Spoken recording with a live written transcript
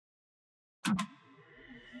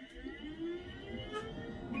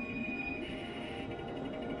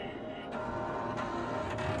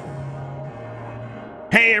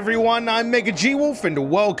Hey everyone, I'm MegaGWolf and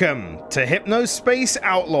welcome to Hypnospace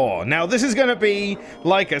Outlaw. Now this is going to be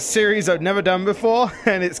like a series I've never done before,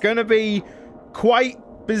 and it's going to be quite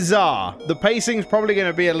bizarre. The pacing's probably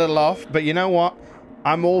going to be a little off, but you know what?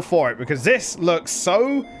 I'm all for it because this looks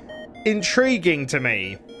so intriguing to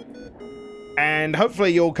me. And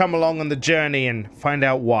hopefully you'll come along on the journey and find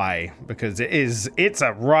out why, because it's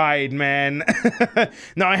a ride, man.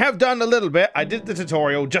 Now, I have done a little bit. I did the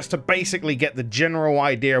tutorial just to basically get the general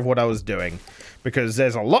idea of what I was doing, because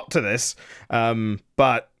there's a lot to this,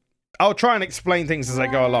 but I'll try and explain things as I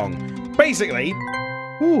go along. Basically,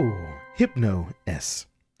 Hypno-S.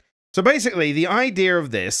 So basically, the idea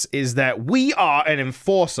of this is that we are an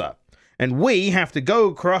enforcer, and we have to go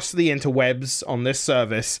across the interwebs on this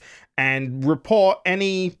service and report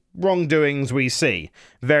any wrongdoings we see,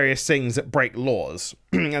 various things that break laws.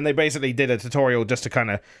 And they basically did a tutorial just to kind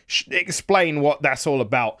of explain what that's all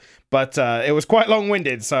about, but it was quite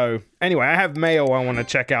long-winded. So anyway, I have mail I want to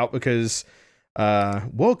check out because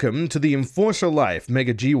welcome to the Enforcer Life,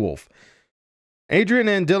 MegaGWolf. Adrian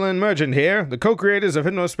and Dylan Merchant here, the co-creators of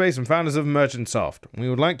Hypnospace and founders of Merchantsoft. We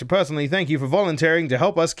would like to personally thank you for volunteering to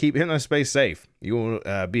help us keep Hypnospace safe. You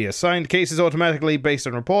will be assigned cases automatically based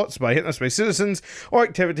on reports by Hypnospace citizens or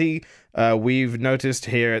activity we've noticed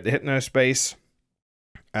here at the Hypnospace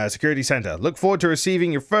Security Center. Look forward to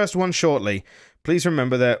receiving your first one shortly. Please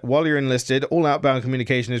remember that while you're enlisted, all outbound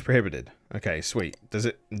communication is prohibited. Okay, sweet. Does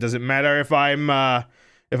it matter if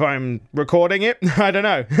I'm recording it? I don't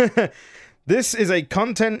know. This is a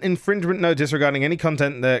content infringement notice regarding any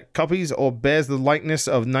content that copies or bears the likeness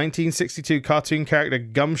of 1962 cartoon character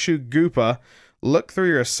Gumshoe Gooper. Look through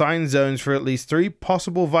your assigned zones for at least 3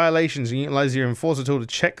 possible violations and utilize your enforcer tool to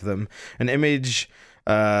check them. An image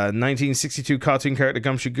 1962 cartoon character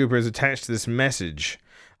Gumshoe Gooper is attached to this message.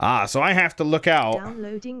 So I have to look out.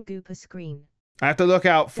 Downloading Gooper screen. I have to look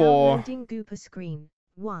out for... Downloading Gooper screen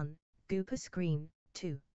 1. Gooper screen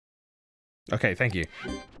 2. Okay, thank you.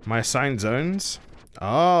 My assigned zones.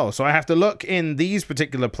 Oh, so I have to look in these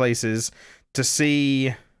particular places to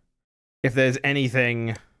see if there's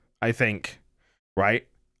anything, I think, right?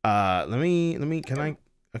 Let me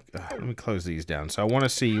close these down. So I want to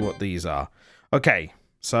see what these are. Okay,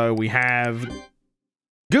 so we have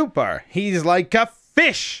Gooper. He's like a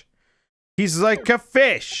fish. He's like a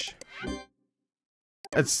fish.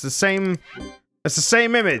 It's the same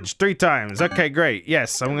image 3 times. Okay, great.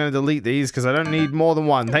 Yes, I'm going to delete these because I don't need more than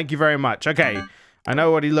one. Thank you very much. Okay, I know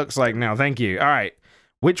what he looks like now. Thank you. All right.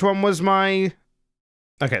 Which one was my...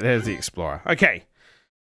 Okay, there's the Explorer. Okay.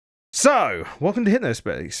 So, welcome to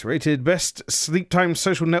Hypnospace. Rated Best Sleep Time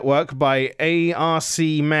Social Network by ARC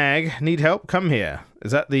Mag. Need help? Come here.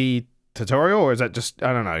 Is that the tutorial or is that just...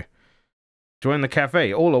 I don't know. Join the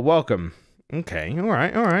cafe. All are welcome. Okay,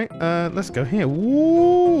 alright, let's go here.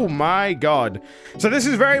 Ooh, my god. So this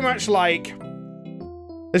is very much like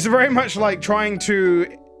trying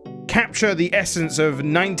to capture the essence of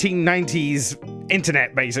 1990s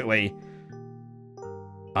internet, basically.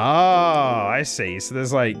 Oh, I see. So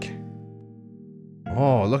there's like...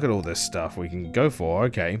 Oh, look at all this stuff we can go for,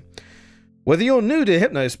 okay. Whether you're new to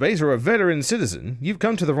Hypnospace or a veteran citizen, you've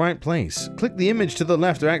come to the right place. Click the image to the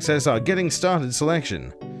left to access our Getting Started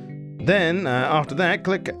selection. Then, after that,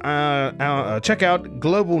 check out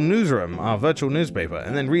Global Newsroom, our virtual newspaper,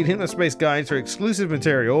 and then read Hypnospace guides for exclusive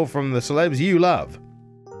material from the celebs you love.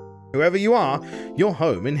 Whoever you are, you're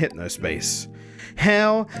home in Hypnospace.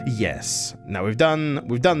 Hell yes. Now we've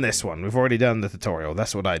done this one. We've already done the tutorial.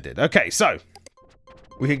 That's what I did. Okay, so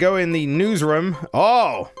we could go in the newsroom.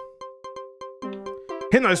 Oh,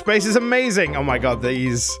 Hypnospace is amazing. Oh my god,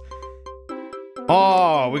 these.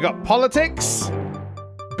 Oh, we got politics.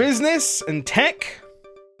 Business and tech.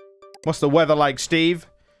 What's the weather like, Steve?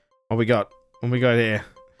 What we got here?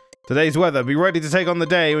 Today's weather. Be ready to take on the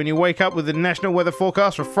day when you wake up with the national weather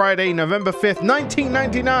forecast for Friday, November 5th,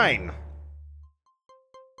 1999.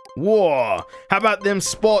 Whoa. How about them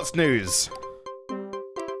sports news?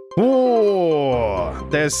 Whoa.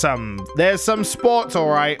 There's some sports, all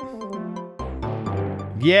right.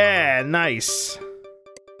 Yeah, nice.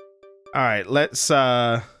 All right,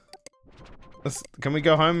 can we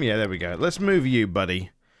go home? Yeah, there we go. Let's move you,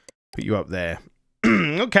 buddy. Put you up there.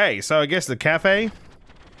 Okay, so I guess the cafe.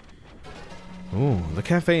 Ooh, the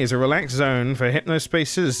cafe is a relaxed zone for Hypnospace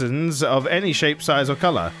citizens of any shape, size, or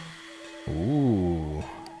color. Ooh.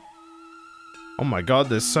 Oh my god,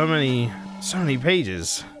 there's so many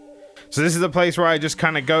pages. So this is the place where I just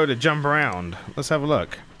kind of go to jump around. Let's have a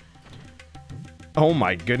look. Oh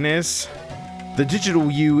my goodness. The digital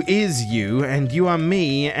you is you, and you are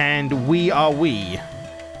me, and we are we.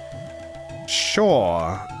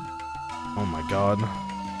 Sure. Oh my god.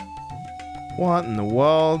 What in the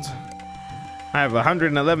world? I have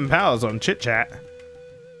 111 pals on Chit Chat.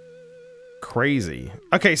 Crazy.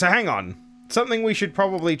 Okay, so hang on. Something we should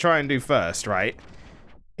probably try and do first, right?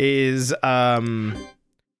 Is,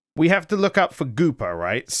 we have to look up for Gooper,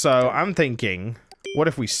 right? So I'm thinking, what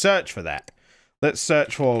if we search for that? Let's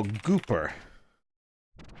search for Gooper.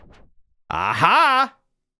 Aha!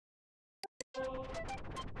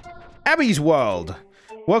 Abby's World.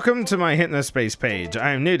 Welcome to my Hypnospace page.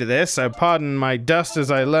 I am new to this, so pardon my dust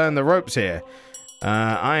as I learn the ropes here.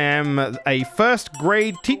 I am a first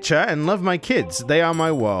grade teacher and love my kids. They are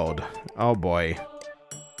my world. Oh boy.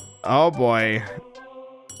 Oh boy.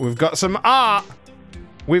 We've got some art.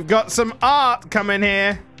 We've got some art coming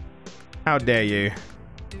here. How dare you?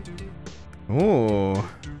 Ooh.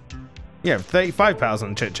 Yeah, 35 pals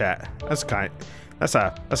on Chit Chat. That's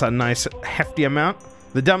a nice hefty amount.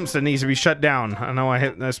 The dumpster needs to be shut down. I know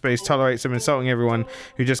Hypnospace tolerates him insulting everyone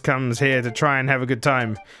who just comes here to try and have a good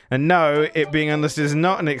time. And no, it being unlisted is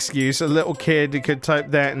not an excuse. A little kid could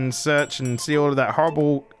type that and search and see all of that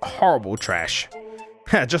horrible, horrible trash.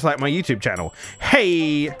 Just like my YouTube channel.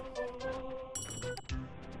 Hey!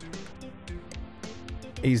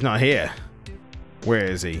 He's not here. Where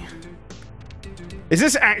is he? Is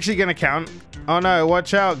this actually gonna count? Oh no,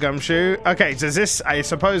 watch out, Gumshoe. Okay, so this, I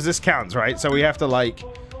suppose this counts, right? So we have to like,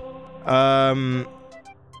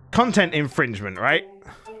 content infringement, right?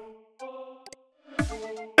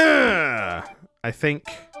 I think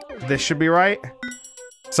this should be right.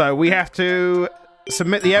 So we have to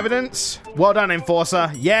submit the evidence. Well done,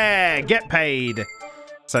 Enforcer. Yeah, get paid.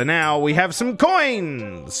 So now we have some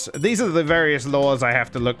coins. These are the various laws I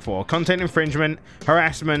have to look for. Content infringement,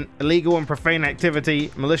 harassment, illegal and profane activity,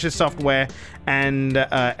 malicious software, and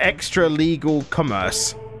extra legal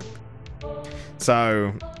commerce.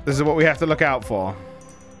 So this is what we have to look out for.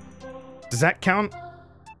 Does that count?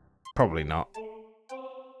 Probably not.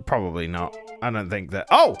 Probably not. I don't think that.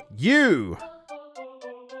 Oh, you!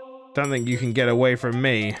 Don't think you can get away from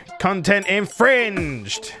me. Content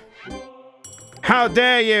infringed! How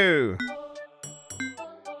dare you!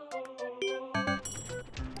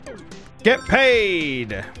 Get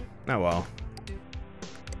paid! Oh well.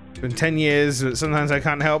 It's been 10 years, but sometimes I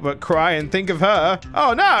can't help but cry and think of her.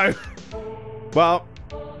 Oh no! Well,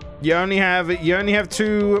 you only have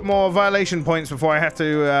 2 more violation points before I have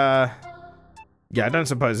to, yeah, I don't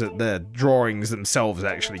suppose that the drawings themselves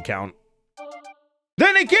actually count.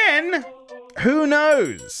 Then again, who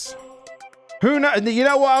knows? Who knows? You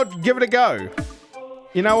know what? I'll give it a go.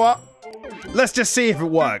 You know what? Let's just see if it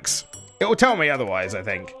works. It will tell me otherwise, I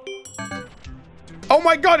think. Oh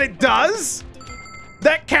my god, it does?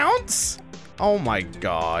 That counts? Oh my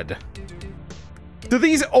god. Do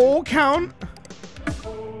these all count?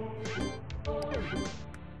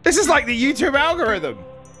 This is like the YouTube algorithm.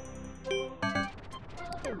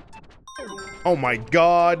 Oh my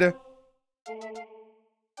god.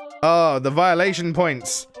 Oh, the violation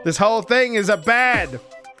points. This whole thing is a bad.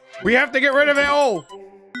 We have to get rid of it all.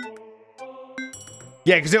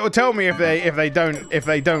 Yeah, because it will tell me if they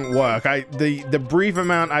don't work. The brief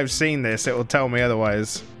amount I've seen this, it will tell me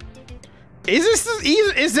otherwise. Is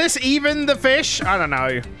this even the fish? I don't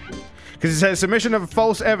know. Because it says submission of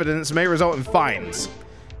false evidence may result in fines.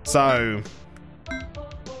 So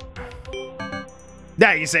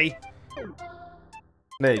there you see.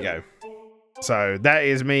 There you go. So that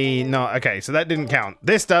is me not okay, so that didn't count.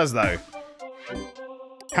 This does though.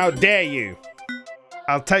 How dare you?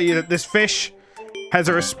 I'll tell you that this fish has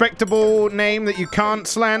a respectable name that you can't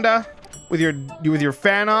slander with your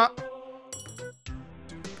fan art.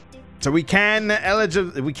 So we can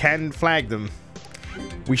flag them.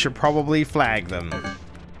 We should probably flag them.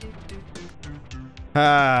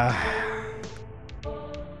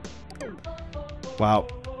 Well,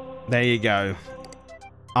 there you go.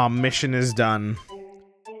 Our mission is done.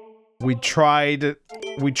 We tried,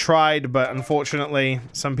 but unfortunately,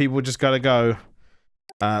 some people just gotta go.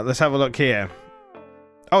 Let's have a look here.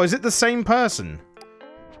 Oh, is it the same person?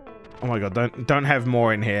 Oh my god, don't have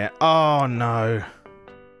more in here. Oh no.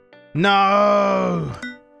 No!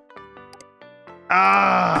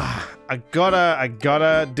 Ah! I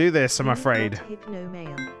gotta do this, I'm afraid.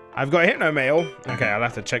 I've got Hypnomail. Okay, I'll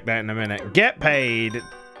have to check that in a minute. Get paid.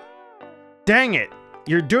 Dang it.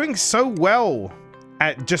 You're doing so well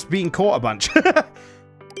at just being caught a bunch. Let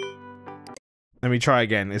me try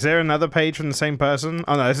again. Is there another page from the same person?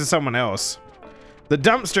 Oh no, this is someone else. The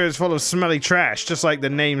dumpster is full of smelly trash, just like the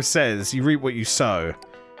name says. You reap what you sow.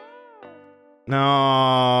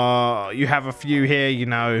 No, you have a few here, you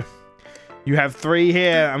know. You have 3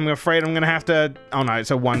 here. I'm afraid I'm gonna have to. Oh no,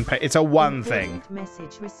 it's a one. It's a one thing.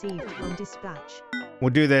 Message received from dispatch. We'll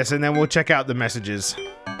do this and then we'll check out the messages.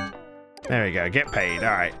 There we go. Get paid.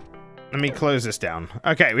 All right. Let me close this down.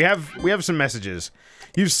 Okay, we have some messages.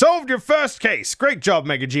 You've solved your first case. Great job,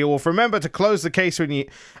 MegaGWolf. Remember to close the case when you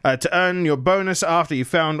to earn your bonus after you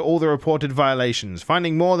found all the reported violations.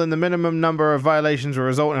 Finding more than the minimum number of violations will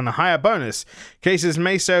result in a higher bonus. Cases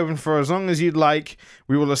may stay open for as long as you'd like.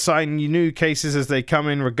 We will assign you new cases as they come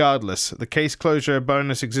in regardless. The case closure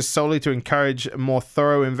bonus exists solely to encourage more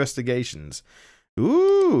thorough investigations.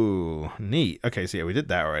 Ooh, neat. Okay, so yeah, we did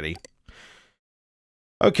that already.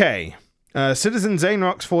 Okay. Citizen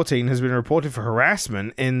ZaneRox14 has been reported for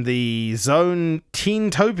harassment in the zone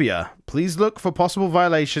Teentopia. Please look for possible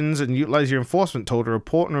violations and utilize your enforcement tool to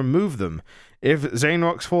report and remove them. If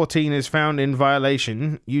ZaneRox14 is found in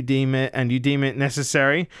violation, you deem it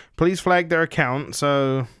necessary, please flag their account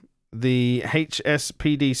so the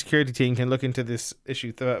HSPD security team can look into this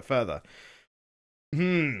issue further.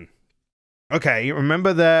 Okay,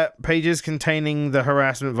 remember that pages containing the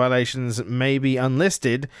harassment violations may be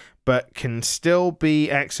unlisted, but can still be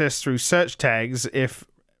accessed through search tags if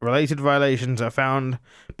related violations are found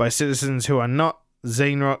by citizens who are not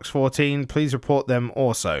ZaneRox14. Please report them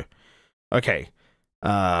also. Okay.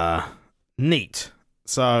 Neat.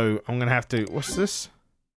 So, I'm gonna have to... What's this?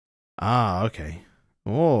 Ah, okay.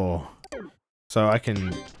 Oh. So I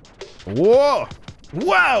can... Whoa!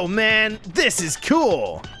 Whoa, man! This is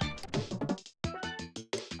cool!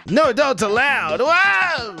 No adults allowed!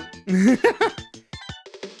 Wow!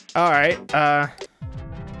 Alright,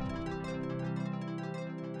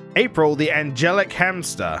 April, the angelic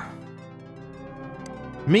hamster.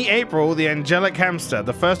 Meet April, the angelic hamster,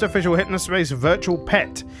 the first official Hypnospace virtual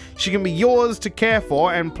pet. She can be yours to care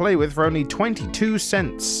for and play with for only 22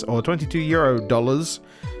 cents, or 22 euro dollars.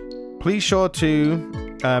 Please sure to,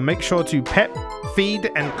 make sure to pet,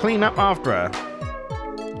 feed, and clean up after her.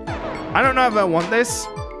 I don't know if I want this.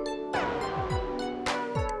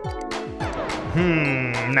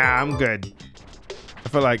 Nah, I'm good. I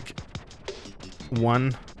feel like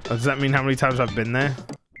 1. Does that mean how many times I've been there?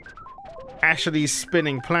 Ashley's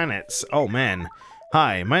Spinning Planets. Oh man.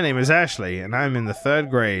 Hi, my name is Ashley, and I'm in the 3rd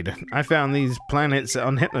grade. I found these planets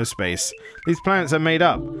on Hypnospace. These planets are made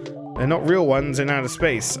up. They're not real ones in outer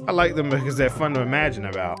space. I like them because they're fun to imagine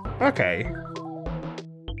about. Okay.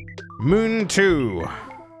 Moon 2.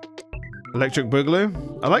 Electric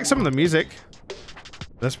Boogaloo. I like some of the music.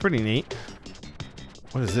 That's pretty neat.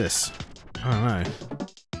 What is this? I don't know.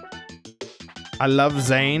 I love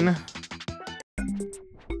Zane.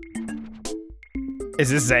 Is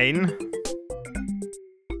this Zane?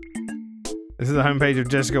 This is the homepage of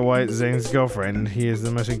Jessica White, Zane's girlfriend. He is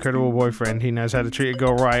the most incredible boyfriend. He knows how to treat a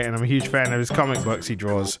girl right, and I'm a huge fan of his comic books he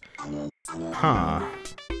draws. Huh.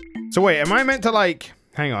 So wait, am I meant to like...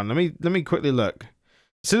 Hang on, let me quickly look.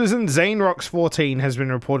 Citizen ZaneRox14 has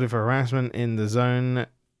been reported for harassment in the zone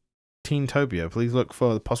Teentopia. Please look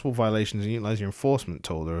for the possible violations and utilize your enforcement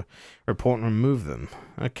tool to report and remove them.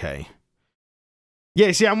 Okay.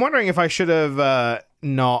 Yeah, see, I'm wondering if I should have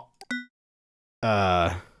not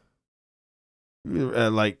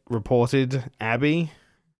like reported Abby,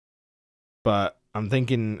 but I'm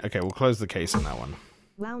thinking, okay, we'll close the case on that one.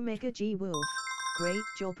 Wow, MegaGWolf. Great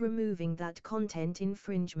job removing that content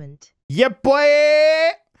infringement. Yeah, boy!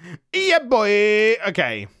 Yeah, boy!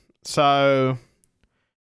 Okay, so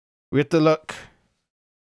we have to look.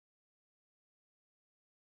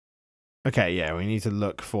 Okay, yeah, we need to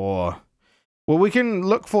look for... Well, we can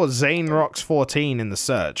look for ZaneRox14 in the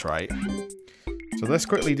search, right? So let's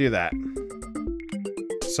quickly do that.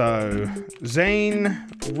 So,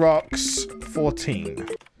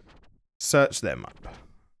 ZaneRox14. Search them up.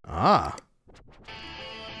 Ah.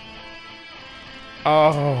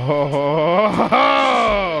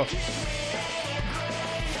 Oh.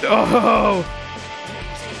 Oh.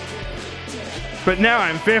 But now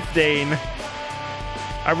I'm 15.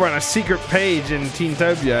 I run a secret page in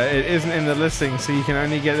Teentopia. It isn't in the listing, so you can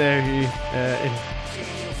only get there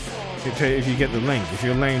if you get the link. If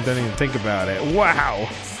you're lame, don't even think about it. Wow!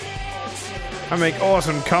 I make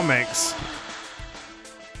awesome comics.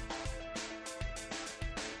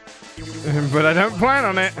 But I don't plan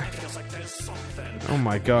on it. Oh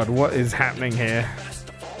my god, what is happening here?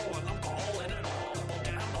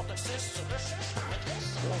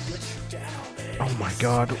 Oh my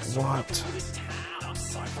god, what?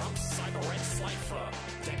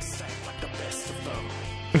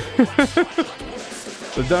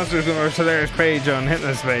 The Dumpster's on our hilarious page on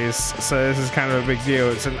Hypnospace, so this is kind of a big deal.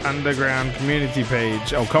 It's an underground community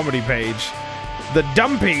page, oh, comedy page. The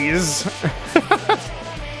Dumpies!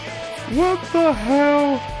 What the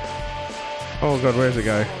hell? Oh god, where's it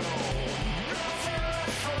go?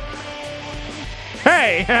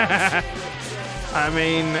 Hey! I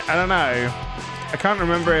mean, I don't know. I can't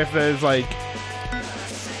remember if there's like...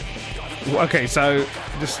 Okay, so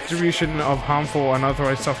distribution of harmful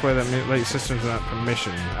unauthorized software that manipulates systems without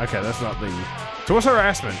permission. Okay, that's not the... So what's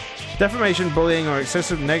harassment? Defamation, bullying, or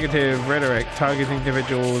excessive negative rhetoric targeting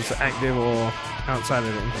individuals active or outside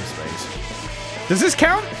of the interspace. Does this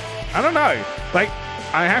count? I don't know. Like,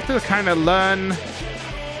 I have to kind of learn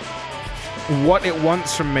what it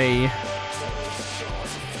wants from me.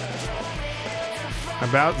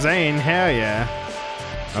 About Zane, hell yeah.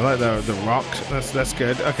 I like the rocks. That's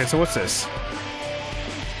good. Okay, so what's this?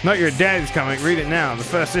 Not Your Daddy's comic. Read it now. The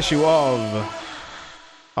first issue of...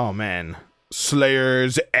 Oh, man.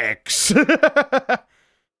 Slayers X.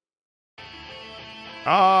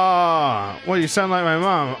 Oh, well, you sound like my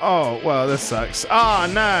mom. Oh, well, this sucks. Oh,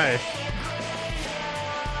 no.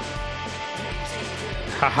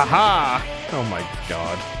 Ha ha ha. Oh, my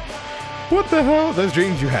God. What the hell? Those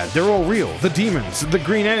dreams you had, they're all real. The demons, the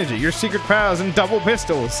green energy, your secret powers, and double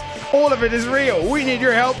pistols. All of it is real. We need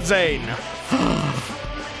your help, Zane.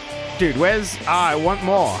 Dude, where's... I want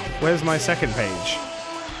more. Where's my second page?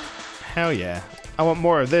 Hell yeah. I want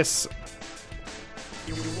more of this.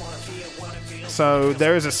 So,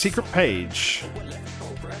 there is a secret page.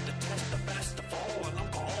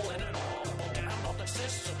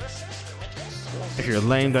 If you're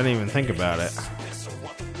lame, don't even think about it.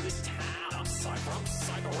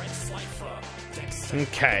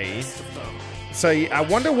 Okay. So, I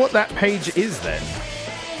wonder what that page is then.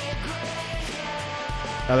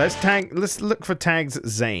 Now, let's look for tags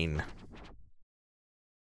Zane.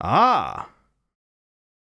 Ah.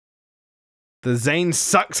 The Zane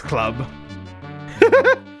Sucks Club.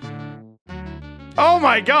 Oh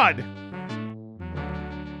my god!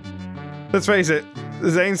 Let's face it,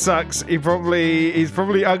 Zane sucks. He's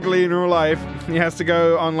probably ugly in real life. He has to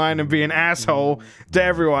go online and be an asshole to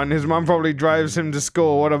everyone. His mom probably drives him to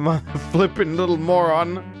school. What a flippin' little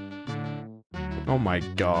moron. Oh my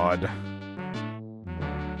god.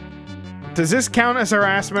 Does this count as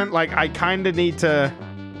harassment? Like, I kinda need to...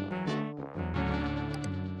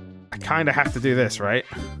 I kinda have to do this, right?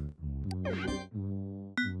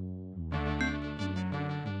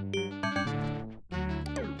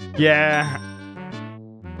 Yeah.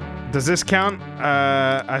 Does this count?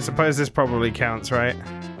 I suppose this probably counts, right?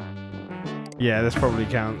 Yeah, this probably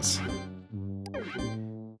counts.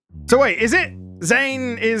 So wait, is it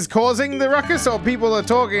Zane is causing the ruckus, or people are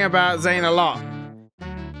talking about Zane a lot?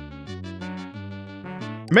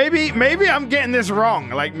 Maybe I'm getting this wrong.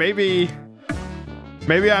 Like, maybe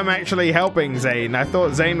I'm actually helping Zane. I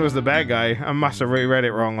thought Zane was the bad guy. I must have reread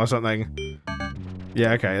it wrong or something.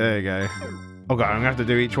 Yeah, okay, there you go. Oh god, I'm gonna have to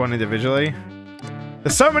do each one individually.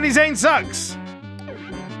 There's so many Zane sucks!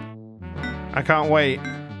 I can't wait.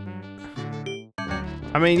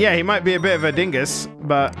 I mean, yeah, he might be a bit of a dingus,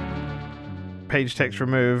 but... Page text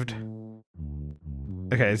removed.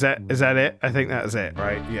 Okay, is that it? I think that's it,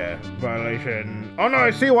 right? Yeah. Violation. Oh no,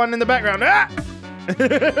 I see one in the background. Ah!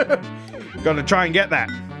 Gotta try and get that.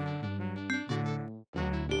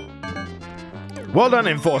 Well done,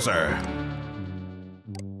 Enforcer.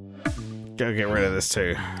 Gotta get rid of this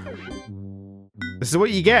too. This is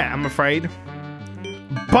what you get, I'm afraid.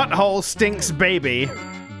 Butthole stinks, baby.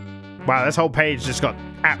 Wow, this whole page just got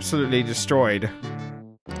absolutely destroyed.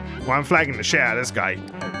 Well, I'm flagging the shit out of this guy.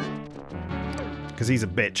 Because he's a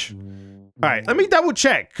bitch. Alright, let me double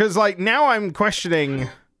check. Because, like, now I'm questioning...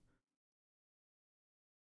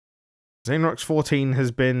 ZaneRox14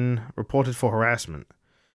 has been reported for harassment.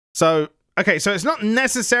 So, okay, so it's not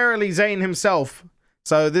necessarily Zane himself.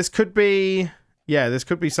 So this could be... Yeah, this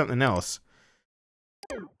could be something else.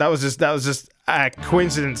 That was just a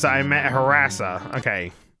coincidence that I met a harasser.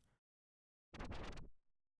 Okay.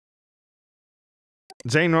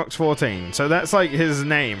 ZaneRox14. So that's like his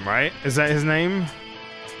name, right? Is that his name?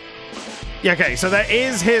 Yeah, okay, so that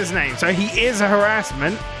is his name. So he is a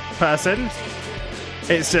harassment person.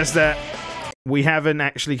 It's just that we haven't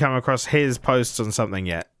actually come across his posts on something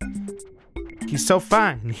yet. He's so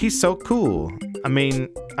fine. He's so cool. I mean,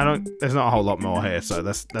 there's not a whole lot more here, so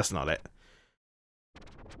that's not it.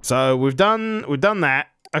 So we've done that.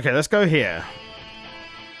 Okay, let's go here.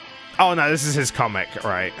 Oh no, this is his comic,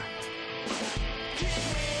 right?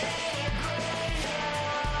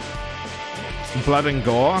 Blood and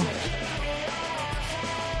gore.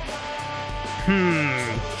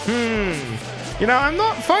 You know, I'm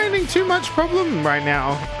not finding too much problem right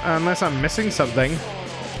now, unless I'm missing something.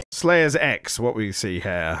 Slayers X, what we see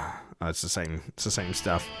here. Oh, it's the same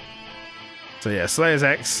stuff. So yeah, Slayers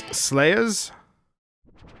X Slayers.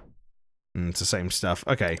 It's the same stuff.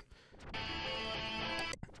 Okay.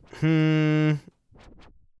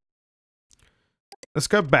 Let's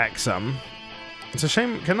go back some. It's a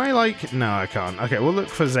shame. Can I like? No, I can't. Okay, we'll look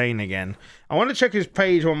for Zane again. I want to check his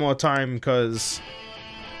page one more time because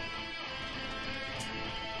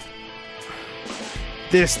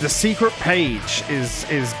the secret page is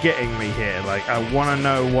getting me here. Like, I want to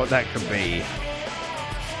know what that could be.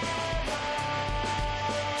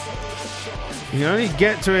 You can only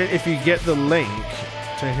get to it if you get the link.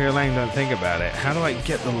 Check your lane, don't think about it. How do I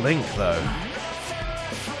get the link, though?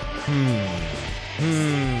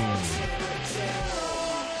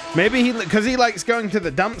 Maybe because he likes going to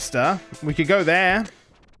the dumpster. We could go there.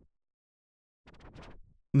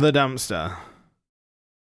 The dumpster.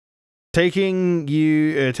 Taking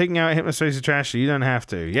out Hypnospace's trash, so you don't have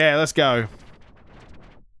to. Yeah, let's go.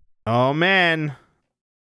 Oh, man.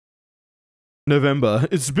 November.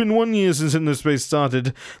 It's been 1 year since Hypnospace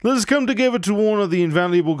started. Let us come together to honor the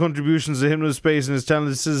invaluable contributions that Hypnospace and its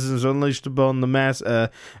talented citizens unleashed upon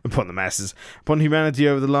upon humanity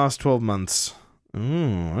over the last 12 months.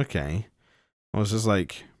 Ooh, okay. I was just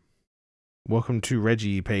like, welcome to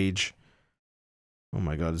Reggie page. Oh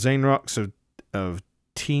my god. Zane Rocks of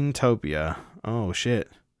Teentopia. Oh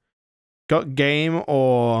shit. Got game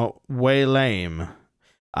or way lame?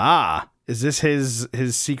 Ah, is this his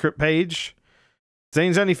secret page?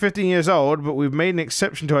 Zane's only 15 years old, but we've made an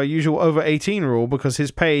exception to our usual over 18 rule because his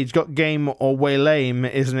page, Got Game or Way Lame,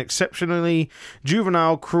 is an exceptionally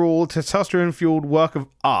juvenile, cruel, testosterone-fueled work of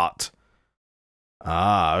art.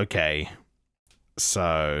 Ah, okay.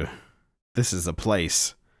 So, this is the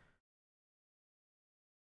place.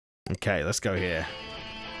 Okay, let's go here.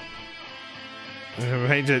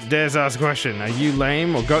 Dares ask a question. Are you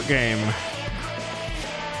lame or got game?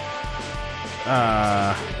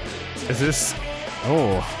 Is this...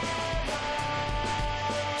 Oh.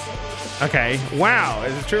 Okay. Wow.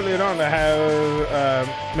 It's truly an honor to have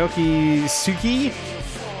Milky Suki,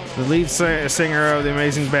 the lead singer of the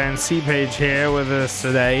amazing band C-Page, here with us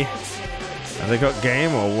today. Have they got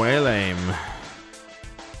game or way lame?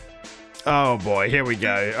 Oh boy, here we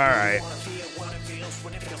go. Alright.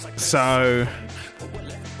 So...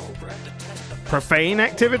 Profane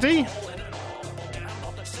activity?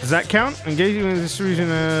 Does that count? Engaging in the distribution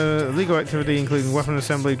of illegal activity, including weapon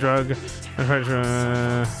assembly, drug,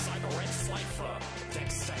 manufacture,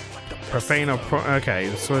 profane or okay,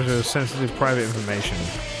 sort of sensitive private information.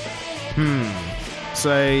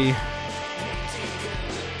 Say,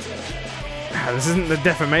 this isn't the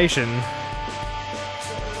defamation.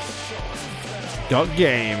 Got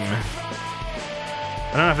game.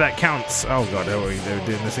 I don't know if that counts. Oh god, they're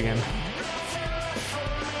doing this again.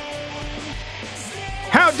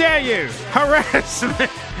 How dare you!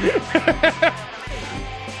 Harassment!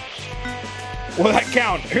 Will that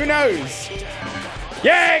count? Who knows?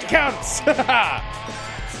 Yeah, it counts!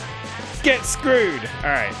 Get screwed!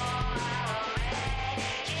 Alright.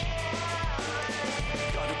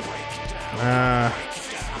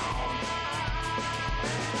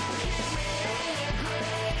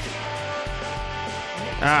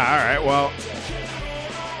 Alright, well...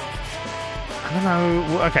 I don't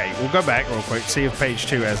know. Okay, we'll go back real quick, see if page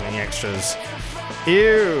 2 has any extras.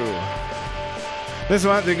 Ew! This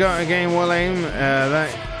one, they got a game well aimed. That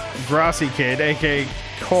grassy kid, aka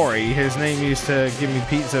Corey, his name used to give me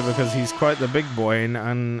pizza because he's quite the big boy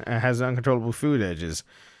and has uncontrollable food urges.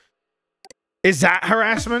 Is that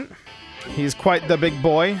harassment? He's quite the big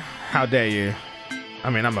boy? How dare you? I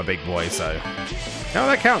mean, I'm a big boy, so... No,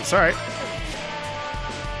 that counts, alright.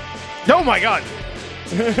 Oh my god!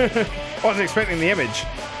 Wasn't expecting the image.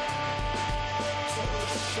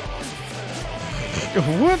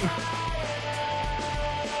 What?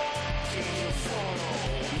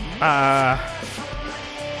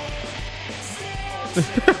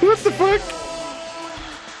 What the fuck?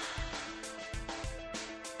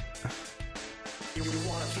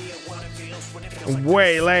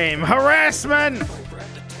 Way lame. Harassment!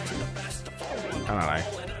 I don't know.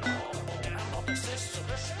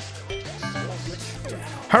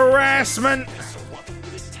 Harassment!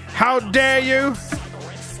 How dare you!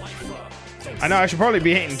 I know I should probably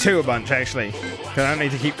be hitting 2 a bunch actually, because I don't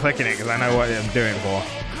need to keep clicking it because I know what I'm doing for.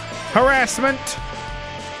 Harassment!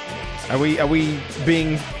 Are we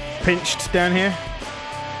being pinched down here?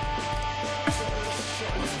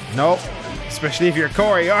 Nope. Especially if you're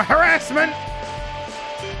Corey. Oh, harassment!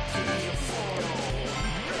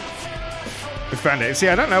 We found it. See,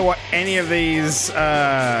 I don't know what any of these.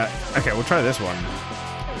 Okay, we'll try this one.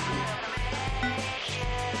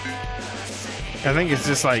 I think it's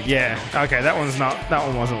just like, yeah. Okay, that one's not. That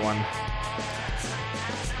one wasn't one.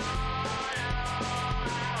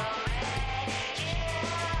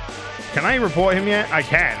 Can I report him yet? I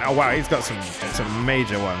can. Oh wow, he's got some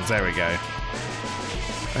major ones. There we go.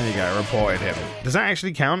 There you go. Reported him. Does that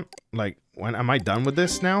actually count? Like, when am I done with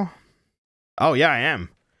this now? Oh yeah, I am.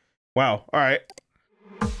 Wow. All right.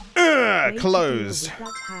 Closed.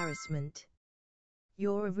 That harassment.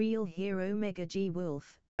 You're a real hero, MegaGWolf.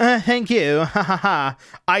 Thank you. Ha ha ha.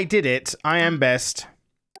 I did it. I am best.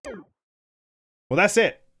 Well, that's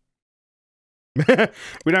it.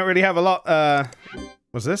 We don't really have a lot.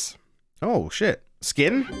 What's this? Oh shit.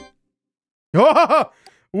 Skin? Oh!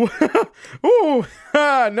 Ooh.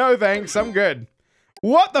 No thanks. I'm good.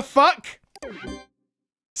 What the fuck?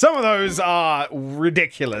 Some of those are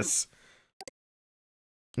ridiculous.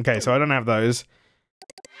 Okay, so I don't have those.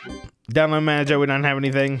 Download manager, we don't have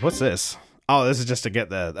anything. What's this? Oh, this is just to get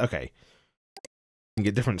the... Okay. You can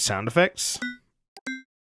get different sound effects.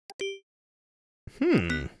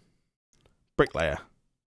 Bricklayer.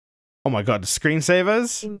 Oh my god,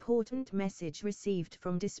 screensavers? Important message received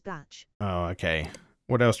from dispatch. Oh, okay.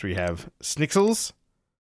 What else do we have? Snixels?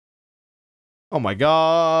 Oh my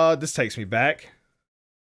god, this takes me back.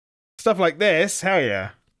 Stuff like this, hell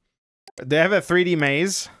yeah. They have a 3D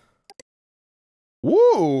maze.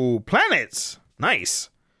 Woo! Planets! Nice.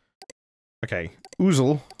 Okay.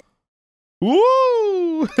 Oozle.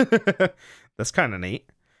 Woo! That's kind of neat.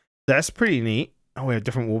 That's pretty neat. Oh, we have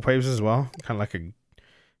different wallpapers as well. Kind of like a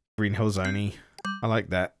Green Hill Zony. I like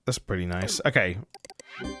that. That's pretty nice. Okay.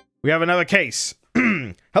 We have another case.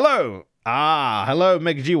 Hello! Hello,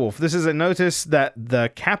 MegaGWolf. This is a notice that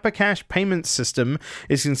the Kappa Cash payment system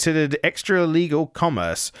is considered extra legal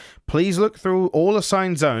commerce. Please look through all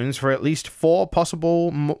assigned zones for at least 4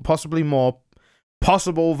 possibly more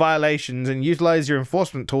possible violations and utilize your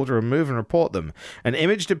enforcement tool to remove and report them. An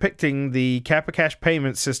image depicting the Kappa Cash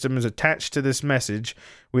payment system is attached to this message.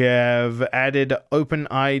 We have added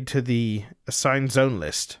open-eyed to the assigned zone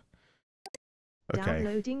list. Okay.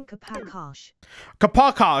 Downloading Kapakash.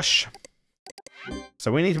 Kapakash.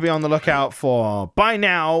 So we need to be on the lookout for buy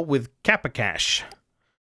now with Kappa Cash.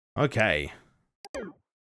 Okay.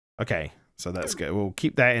 Okay. So that's good. We'll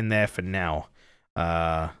keep that in there for now.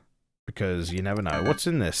 Because you never know. What's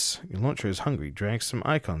in this? Your launcher is hungry. Drag some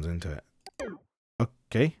icons into it.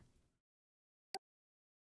 Okay.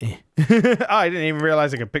 Oh, I didn't even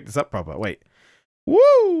realize I could pick this up proper. Wait. Woo!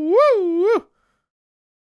 Woo! Woo!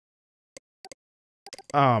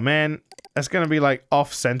 Oh, man. That's going to be, like,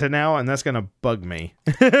 off-center now, and that's going to bug me.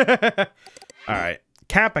 Alright.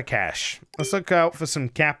 Kappa Cash. Let's look out for some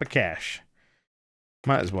Kappa Cash.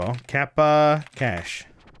 Might as well. Kappa Cash.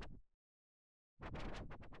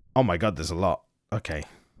 Oh my god, there's a lot. Okay.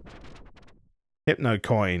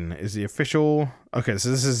 Hypnocoin is the official... Okay, so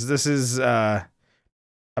this is a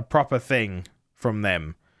proper thing from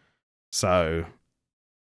them. So...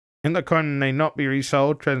 Hypnocoin may not be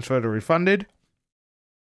resold, transferred, or refunded.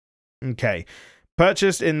 Okay.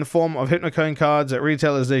 Purchased in the form of Hypnocoin cards at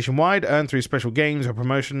retailers nationwide, earned through special games or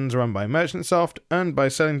promotions run by MerchantSoft, earned by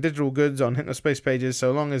selling digital goods on Hypnospace pages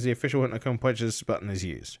so long as the official Hypnocoin purchase button is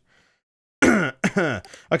used.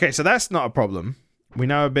 Okay, so that's not a problem. We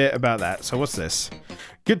know a bit about that. So what's this?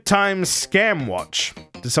 Good Times Scam Watch.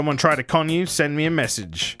 Did someone try to con you? Send me a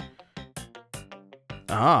message.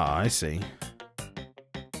 Ah, I see.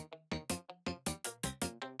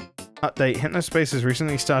 Update. Hypnospace has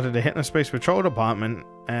recently started a Hypnospace Patrol Department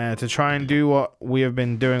to try and do what we have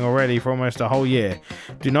been doing already for almost a whole year.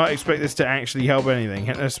 Do not expect this to actually help anything.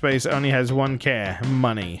 Hypnospace only has one care.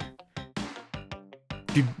 Money.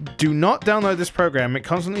 Do not download this program. It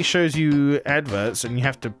constantly shows you adverts and you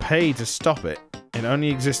have to pay to stop it. It only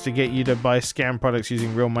exists to get you to buy scam products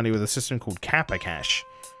using real money with a system called Kappa Cash.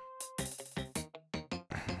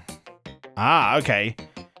 Ah, okay.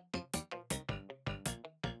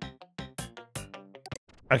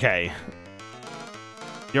 Okay.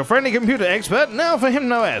 Your friendly computer expert, now for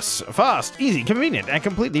HypnoS. Fast, easy, convenient, and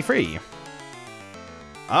completely free.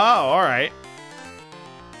 Oh, alright.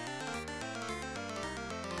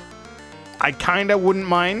 I kinda wouldn't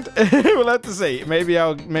mind. We'll have to see. Maybe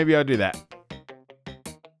I'll do that.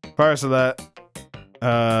 Virus alert.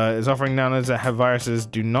 Is offering downloads that have viruses.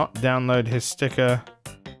 Do not download his sticker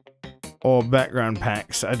or background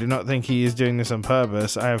packs. I do not think he is doing this on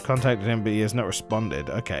purpose. I have contacted him, but he has not responded.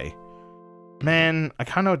 Okay. Man, I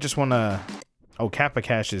kind of just want to... Oh, Kappa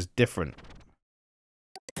Cash is different.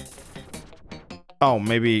 Oh,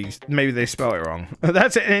 maybe they spell it wrong.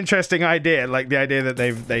 That's an interesting idea. Like the idea that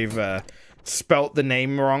they've spelt the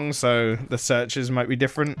name wrong, so the searches might be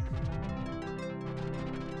different.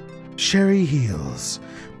 Sherry Heals.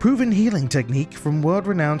 Proven healing technique from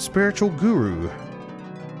world-renowned spiritual guru.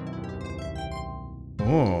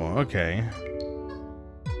 Oh, okay.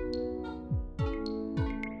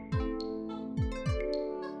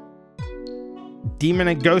 demon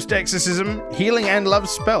and ghost exorcism, healing and love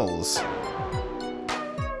spells.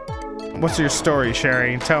 What's your story,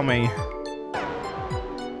 Sherry? Tell me.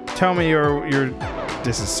 Tell me your...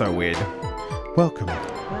 This is so weird. Welcome.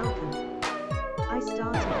 Welcome. I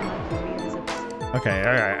started my career as a... Okay,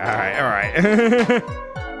 alright.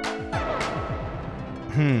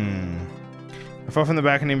 I fell from the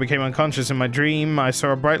balcony and became unconscious. In my dream, I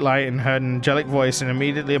saw a bright light and heard an angelic voice, and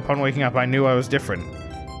immediately upon waking up, I knew I was different.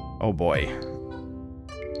 Oh boy.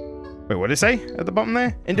 Wait, what did it say at the bottom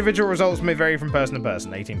there? Individual results may vary from person to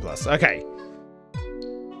person. 18 plus. Okay.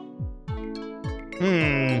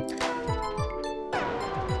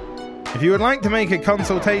 If you would like to make a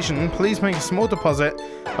consultation, please make a small deposit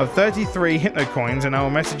of 33 Hypno coins and I will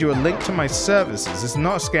message you a link to my services. This is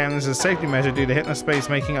not a scam, this is a safety measure due to Hypnospace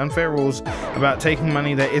making unfair rules about taking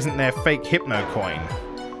money that isn't their fake Hypno coin.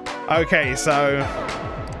 Okay, so...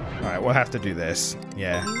 Alright, we'll have to do this.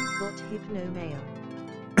 Yeah. You've got Hypno mail.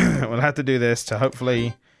 We'll have to do this to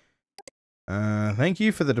hopefully... thank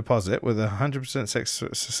you for the deposit. With a 100%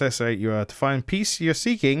 success rate, you are to find peace you're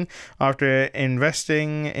seeking after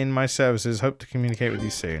investing in my services. Hope to communicate with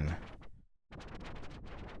you soon.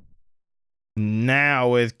 Now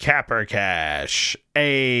with Capper Cash.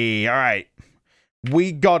 Hey, alright.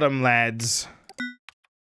 We got him, lads.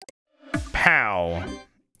 Pow.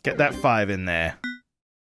 Get that 5 in there.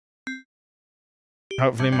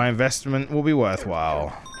 Hopefully my investment will be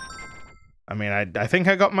worthwhile. I mean, I think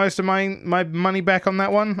I got most of my money back on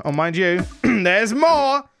that one. Oh, mind you, there's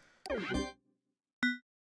more!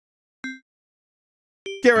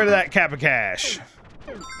 Get rid of that Capper Cash.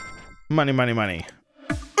 Money, money, money.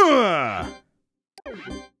 Ugh!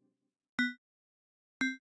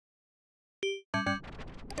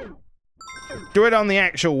 Do it on the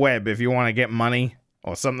actual web if you want to get money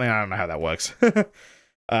or something. I don't know how that works.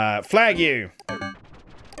 Flag you.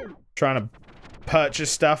 Trying to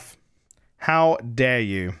purchase stuff. How dare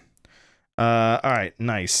you? Alright,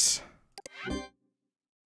 nice.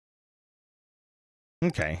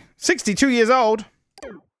 Okay. 62 years old!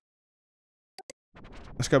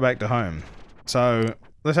 Let's go back to home. So,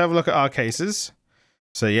 let's have a look at our cases.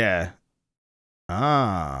 So, yeah.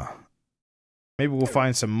 Ah. Maybe we'll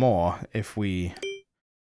find some more if we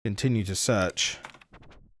continue to search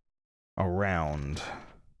around.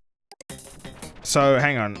 So,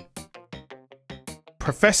 hang on.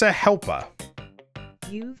 Professor Helper.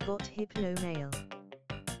 You've got Hypno mail.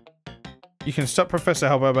 You can stop Professor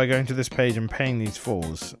Helper by going to this page and paying these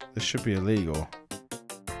fools. This should be illegal.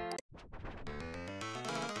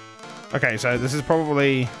 Okay, so this is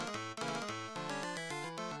probably...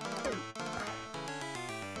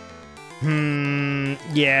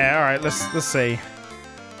 yeah, alright, let's see.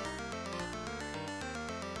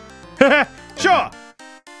 Sure!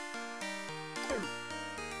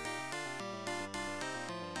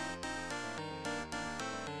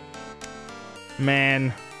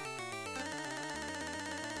 Man.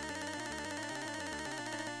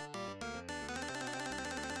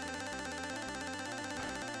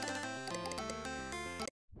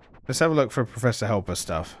 Let's have a look for Professor Helper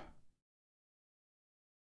stuff.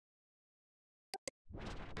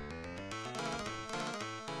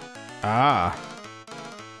 Ah.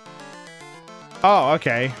 Oh,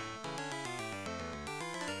 okay.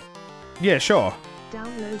 Yeah, sure.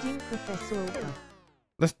 Downloading Professor Helper.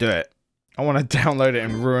 Let's do it. I want to download it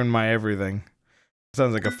and ruin my everything.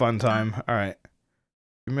 Sounds like a fun time. Alright.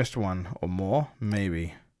 You missed one or more?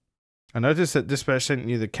 Maybe. I noticed that Dispatch sent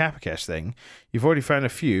you the Capper Cash thing. You've already found a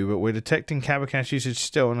few, but we're detecting Capper Cash usage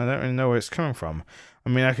still, and I don't really know where it's coming from. I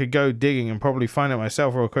mean, I could go digging and probably find it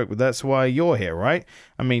myself real quick, but that's why you're here, right?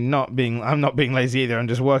 I mean, I'm not being lazy either. I'm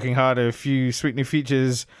just working hard at a few sweet new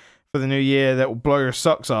features for the new year that will blow your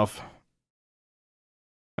socks off.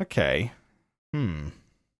 Okay.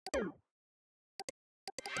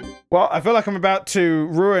 Well, I feel like I'm about to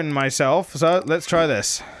ruin myself, so let's try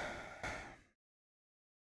this.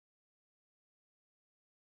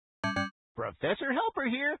 Professor Helper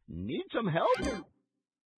here. Need some help?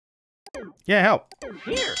 Yeah, help.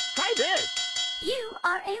 Here, try this. You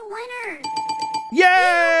are a winner.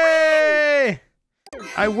 Yay!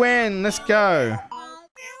 I win. Let's go.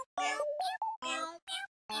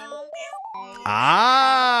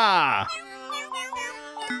 Ah!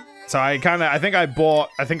 So I think I bought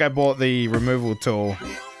the removal tool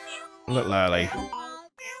a little early.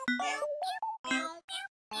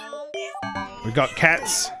 We got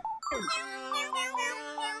cats.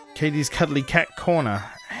 Katie's Cuddly Cat Corner.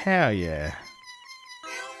 Hell yeah.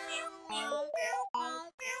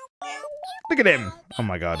 Look at him. Oh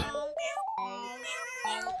my god.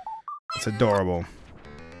 It's adorable.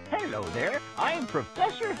 Hello Hello there, I'm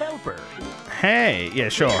Professor Helper. Hey, yeah,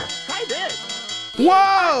 sure. Here, try this.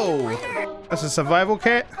 Whoa! That's a survival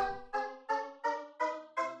kit?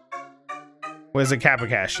 Where's the Kappa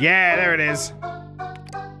Cache? Yeah, there it is.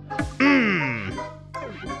 Mmm.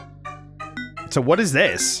 So what is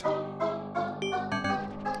this?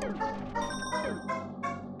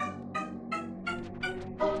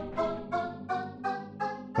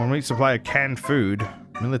 1 week supply of canned food,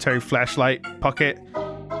 military flashlight, pocket,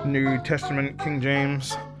 New Testament, King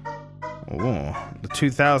James. Oh, the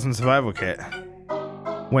 2000 survival kit.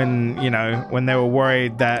 When, you know, when they were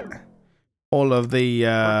worried that all of the,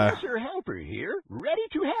 Professor Helper here, ready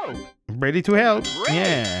to help. Ready to help. Great.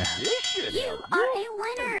 Yeah. This should You help are you. a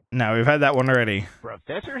winner. No, we've had that one already.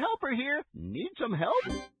 Professor Helper here, need some help?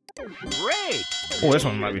 Great. Oh, this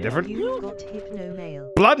one might be different. You've got hypno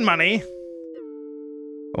mail. Blood money.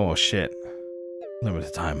 Oh shit.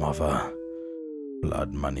 Limited time offer.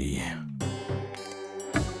 Blood money.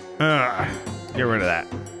 Get rid of that.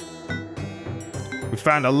 We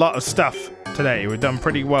found a lot of stuff today. We've done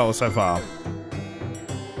pretty well so far.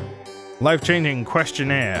 Life-changing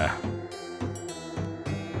questionnaire.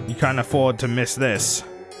 You can't afford to miss this.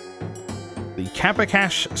 The Kappa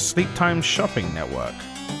Cache Sleep Time Shopping Network.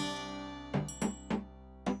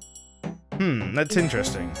 That's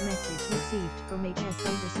interesting. Message received from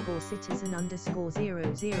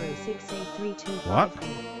HS_citizen_00683254. What?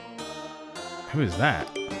 Who is that?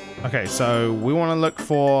 Okay, so we want to look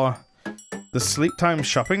for the Sleep Time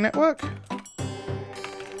Shopping Network.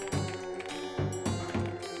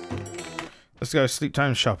 Let's go Sleep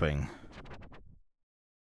Time Shopping.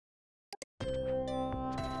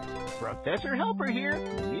 Professor Helper here,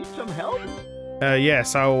 need some help?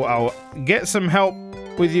 Yes, I'll get some help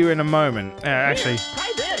with you in a moment. Actually, Here,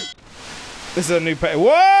 try this. this is a new pay.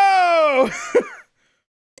 Whoa!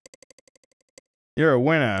 You're a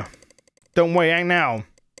winner. Don't wait, act now.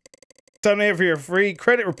 Time here for your free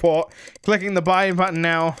credit report. Clicking the buy button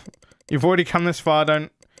now. You've already come this far,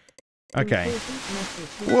 don't... Okay.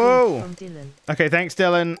 Whoa! Okay, thanks,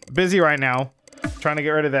 Dylan. Busy right now. Trying to get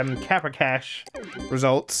rid of them Kappa Cache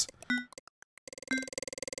results.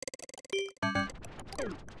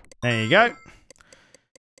 There you go.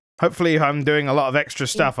 Hopefully, if I'm doing a lot of extra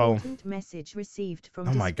stuff, I'll... Message received from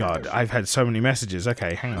Oh my god, I've had so many messages.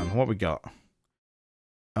 Okay, hang on. What we got?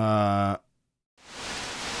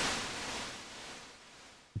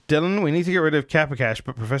 Dylan, we need to get rid of Kappa Cache,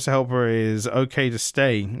 but Professor Helper is okay to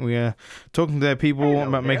stay. We are talking to their people Hello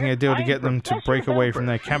about making there. a deal to I'm get them to Professor break away Helper. from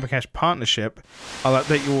their Kappa Cache partnership. I'll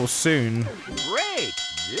update you all soon. Great.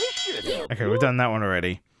 This should help Okay, you. we've done that one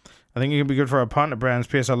already. I think it could be good for our partner brands.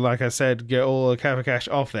 PS, like I said, get all the Kappa Cache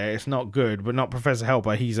off there. It's not good, but not Professor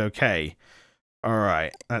Helper. He's okay.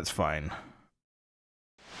 Alright, that's fine.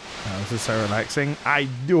 Oh, this is so relaxing. I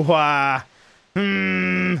do.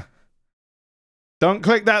 Don't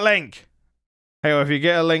click that link. Hey, well, if you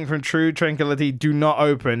get a link from True Tranquility, do not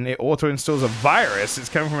open. It auto-installs a virus. It's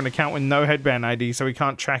coming from an account with no headband ID, so we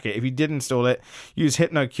can't track it. If you did install it, use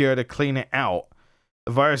HypnoCure to clean it out.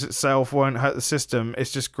 The virus itself won't hurt the system.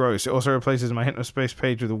 It's just gross. It also replaces my Hypnospace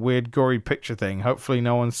page with a weird, gory picture thing. Hopefully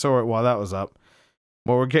no one saw it while that was up.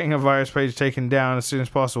 While we're getting a virus page taken down as soon as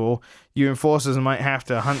possible, you enforcers might have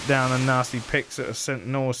to hunt down the nasty pics that are sent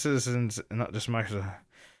normal citizens, not just Microsoft.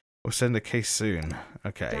 We'll send a case soon.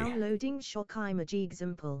 Okay. Downloading shock emoji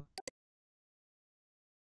example.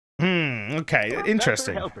 Okay. Professor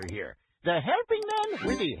Interesting. Helper here, the helping man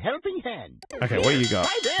with the helping hand. Okay, what do you got?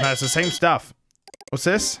 Try this. No, it's the same stuff. What's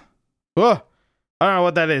this? Whoa! I don't know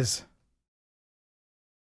what that is.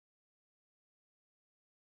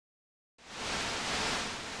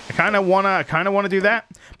 I kind of wanna do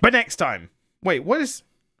that, but next time. Wait, what is?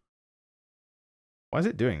 Why is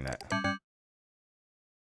it doing that?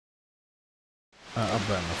 I'll burn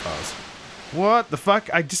the files. What the fuck?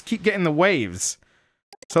 I just keep getting the waves.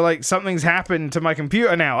 So like something's happened to my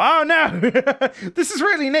computer now. Oh no! This is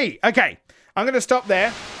really neat. Okay, I'm gonna stop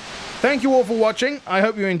there. Thank you all for watching. I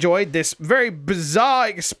hope you enjoyed this very bizarre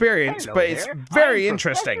experience, Hello but it's there. very I'm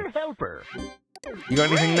interesting. Professor Helper. You got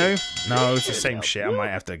anything new? Great. No, This it's the should same help shit. I you. might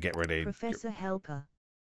have to get rid of. Professor Helper.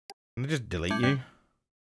 Can I just delete you?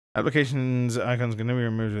 Applications icons can never be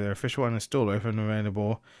removed with their official uninstall if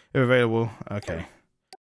available. If available, okay.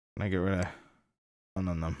 Can I get rid of none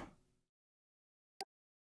on them?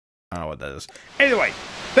 I don't know what that is. Anyway,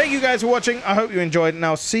 thank you guys for watching. I hope you enjoyed, and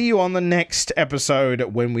I'll see you on the next episode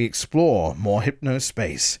when we explore more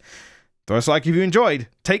Hypnospace. Throw us a like if you enjoyed.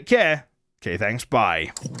 Take care. Okay, thanks.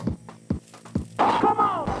 Bye.